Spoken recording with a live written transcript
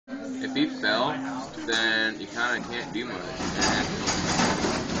If he fell, then you kind of can't do much.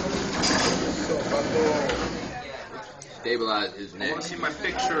 Stabilize his I neck. want to see my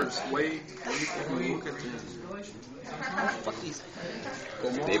pictures. Wait, look at this.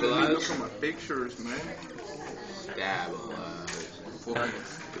 Stabilize? Look at my pictures, man. Stabilize.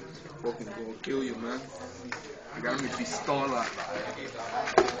 Fucking gonna kill you, man. I got mi pistola.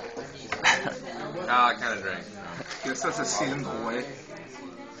 Ah, I kind of drank. ¿Qué estás haciendo, güey?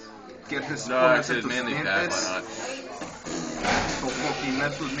 ¿Quieres No, ponerse it's his tus manly fat, dientes? why not? Don't fucking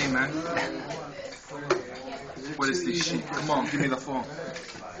mess with me, man. What is this shit? Come on, give me the phone.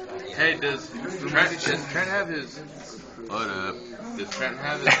 Hey, does Trent have his... What up? Does Trent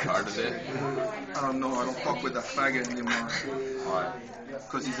have his part of it? I don't know, I don't fuck with that faggot anymore. Why?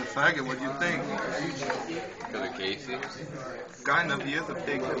 Because he's a faggot, what do you think? Because of Casey? Kind of, he has a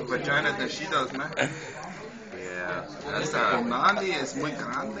big vagina that she does, man. Yeah, that's Esta not Konami es muy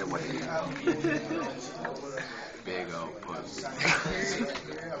grande, güey. big old pussy.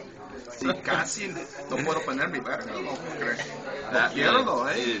 Sí, casi no puedo poner mi verga, no crees. That quiero,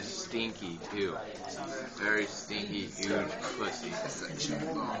 man eh. is stinky, too. Very stinky, huge pussy. Ese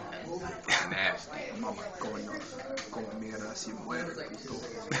chingón. Nasty. Mamá, coño. Como mierda si muere, puto.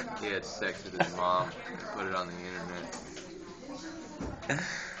 He had sex with his mom and put it on the internet.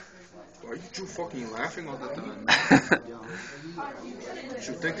 Why are you fucking laughing all the time?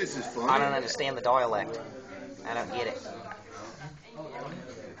 You think this is funny? I don't understand the dialect. I don't get it.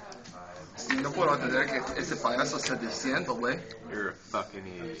 Si no puedo entender que ese payaso está diciendo, güey. You're a fucking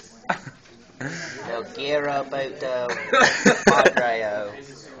idiot. They'll gear up out Padre,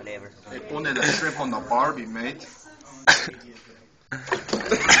 whatever. They pone the shrimp on the Barbie, mate.